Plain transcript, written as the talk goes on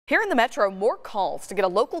Here in the metro, more calls to get a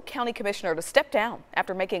local county commissioner to step down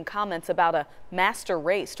after making comments about a master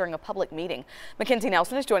race during a public meeting. Mackenzie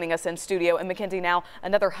Nelson is joining us in studio. And Mackenzie, now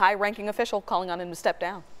another high-ranking official calling on him to step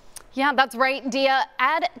down. Yeah, that's right, Dia.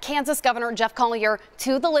 Add Kansas Governor Jeff Colyer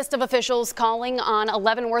to the list of officials calling on a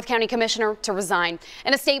Leavenworth County Commissioner to resign.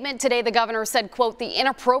 In a statement today, the governor said, quote, "The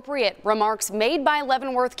inappropriate remarks made by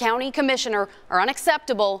Leavenworth County Commissioner are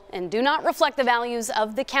unacceptable and do not reflect the values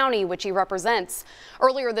of the county which he represents."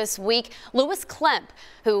 Earlier this week, Klemp,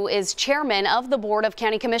 who is chairman of the Board of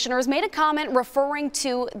County Commissioners, made a comment referring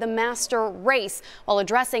to the master race while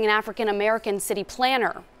addressing an African-American city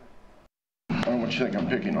planner. I don't want you to think I'm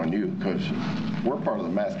picking on you, because we're part of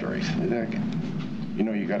the master race. You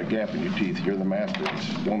know, you got a gap in your teeth. You're the masters.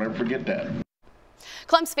 Don't ever forget that.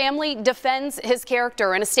 Klemp's family defends his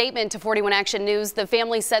character. In a statement to 41 Action News, the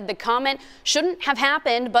family said the comment shouldn't have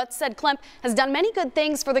happened, but said Klemp has done many good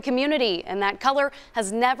things for the community and that color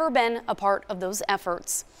has never been a part of those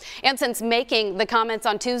efforts. And since making the comments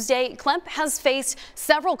on Tuesday, Klemp has faced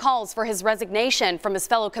several calls for his resignation from his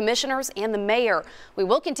fellow commissioners and the mayor. We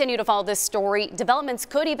will continue to follow this story. Developments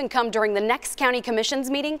could even come during the next county commissions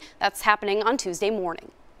meeting that's happening on Tuesday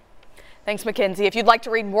morning. Thanks, Mackenzie. If you'd like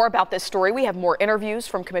to read more about this story, we have more interviews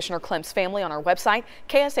from Commissioner Klemp's family on our website,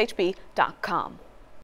 kshb.com.